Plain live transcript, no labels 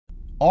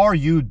Are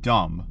you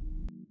dumb?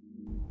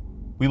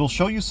 We will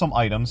show you some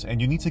items and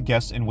you need to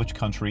guess in which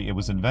country it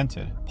was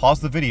invented.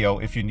 Pause the video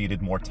if you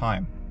needed more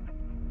time.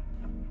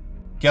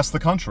 Guess the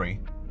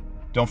country.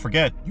 Don't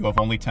forget, you have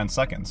only 10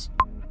 seconds.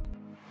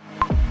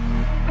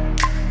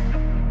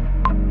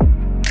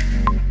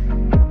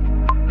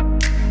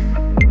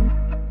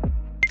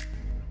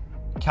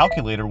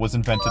 Calculator was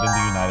invented in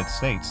the United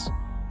States.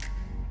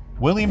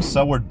 William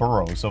Seward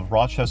Burroughs of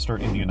Rochester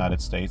in the United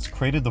States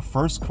created the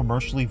first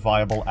commercially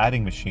viable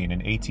adding machine in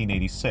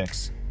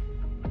 1886.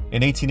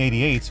 In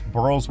 1888,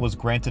 Burroughs was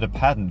granted a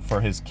patent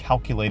for his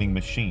calculating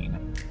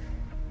machine.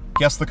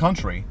 Guess the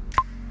country.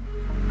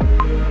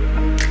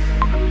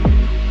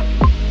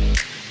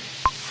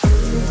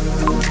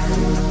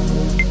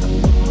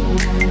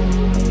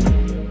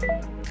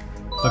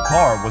 The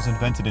car was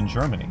invented in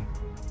Germany.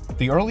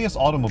 The earliest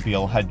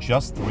automobile had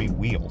just 3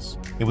 wheels.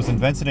 It was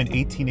invented in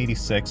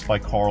 1886 by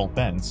Carl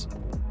Benz.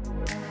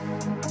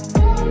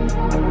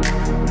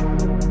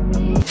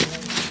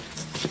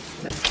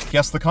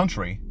 Guess the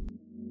country.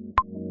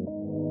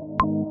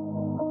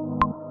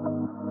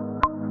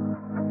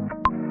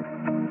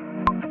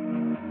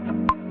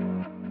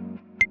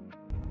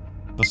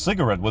 The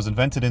cigarette was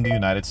invented in the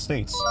United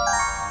States.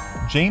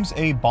 James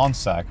A.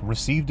 Bonsack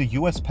received a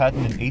U.S.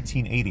 patent in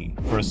 1880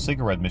 for a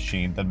cigarette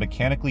machine that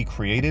mechanically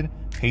created,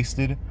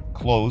 pasted,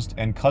 closed,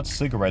 and cut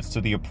cigarettes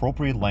to the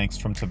appropriate lengths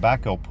from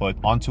tobacco put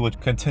onto a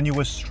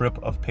continuous strip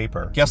of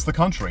paper. Guess the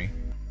country.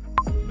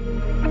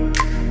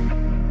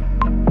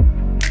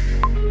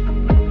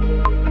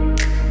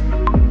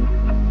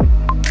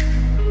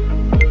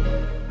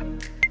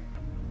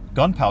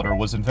 Gunpowder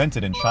was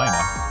invented in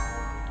China.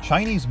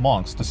 Chinese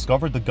monks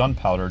discovered the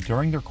gunpowder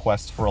during their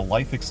quest for a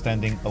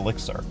life-extending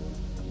elixir.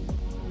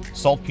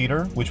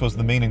 Saltpeter, which was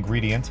the main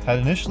ingredient, had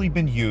initially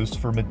been used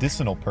for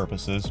medicinal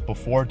purposes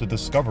before the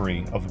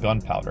discovery of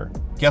gunpowder.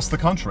 Guess the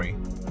country.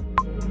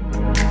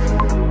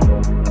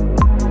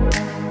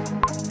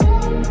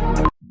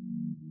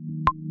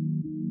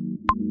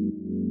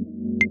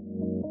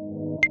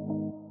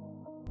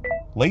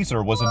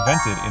 Laser was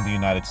invented in the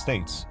United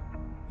States.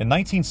 In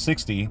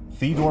 1960,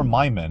 Theodore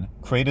Maiman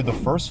created the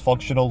first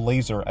functional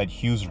laser at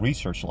Hughes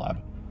Research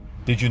Lab.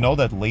 Did you know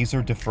that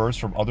laser differs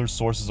from other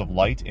sources of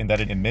light in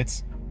that it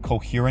emits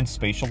coherent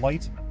spatial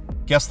light?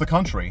 Guess the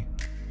country.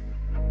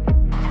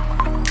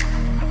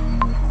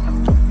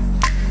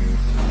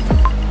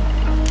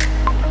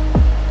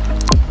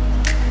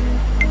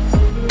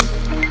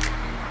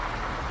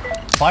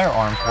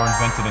 Firearms were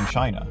invented in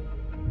China.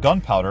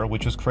 Gunpowder,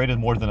 which was created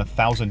more than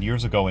 1,000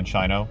 years ago in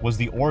China, was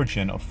the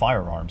origin of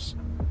firearms.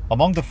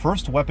 Among the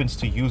first weapons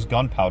to use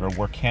gunpowder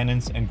were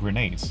cannons and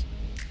grenades.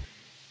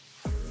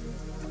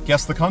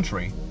 Guess the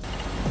country.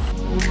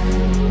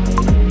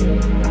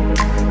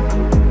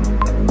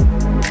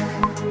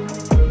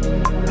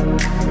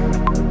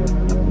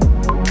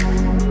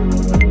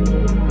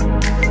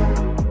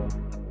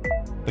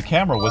 The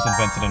camera was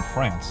invented in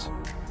France.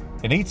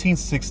 In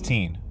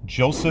 1816,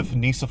 Joseph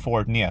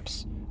Nicephore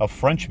Niepce, a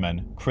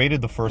Frenchman,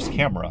 created the first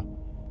camera.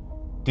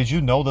 Did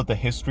you know that the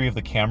history of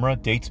the camera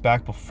dates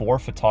back before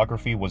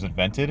photography was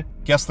invented?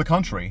 Guess the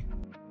country.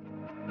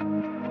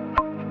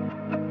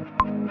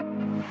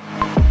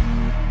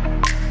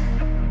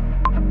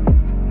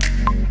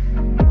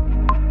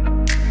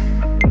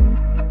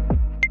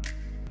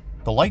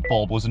 The light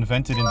bulb was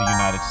invented in the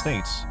United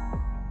States.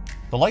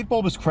 The light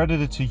bulb is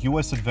credited to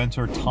U.S.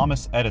 inventor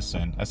Thomas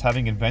Edison as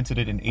having invented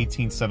it in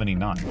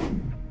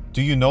 1879.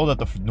 Do you know that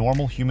the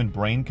normal human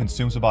brain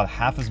consumes about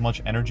half as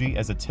much energy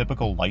as a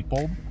typical light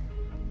bulb?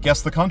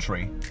 Guess the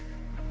country.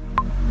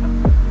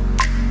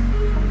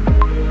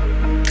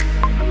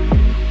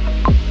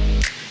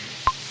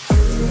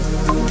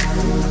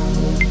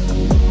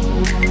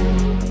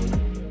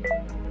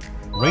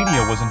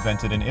 Radio was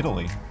invented in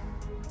Italy.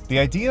 The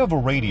idea of a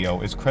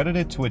radio is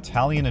credited to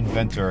Italian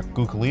inventor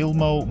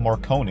Guglielmo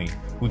Marconi,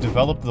 who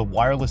developed the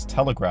wireless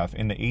telegraph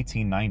in the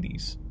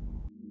 1890s.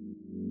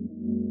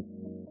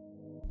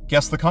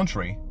 Guess the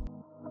country.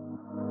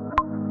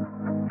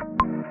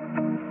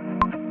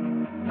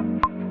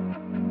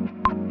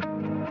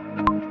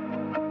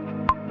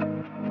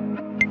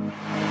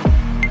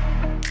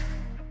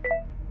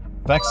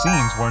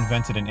 Vaccines were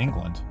invented in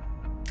England.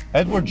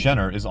 Edward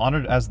Jenner is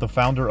honored as the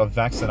founder of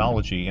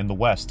vaccinology in the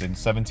West in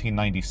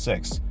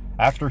 1796,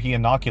 after he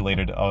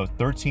inoculated a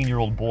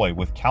 13-year-old boy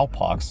with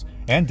cowpox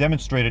and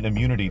demonstrated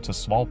immunity to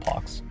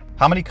smallpox.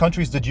 How many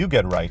countries did you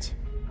get right?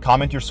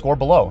 Comment your score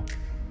below.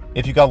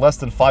 If you got less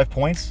than 5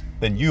 points,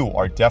 then you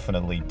are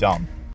definitely dumb.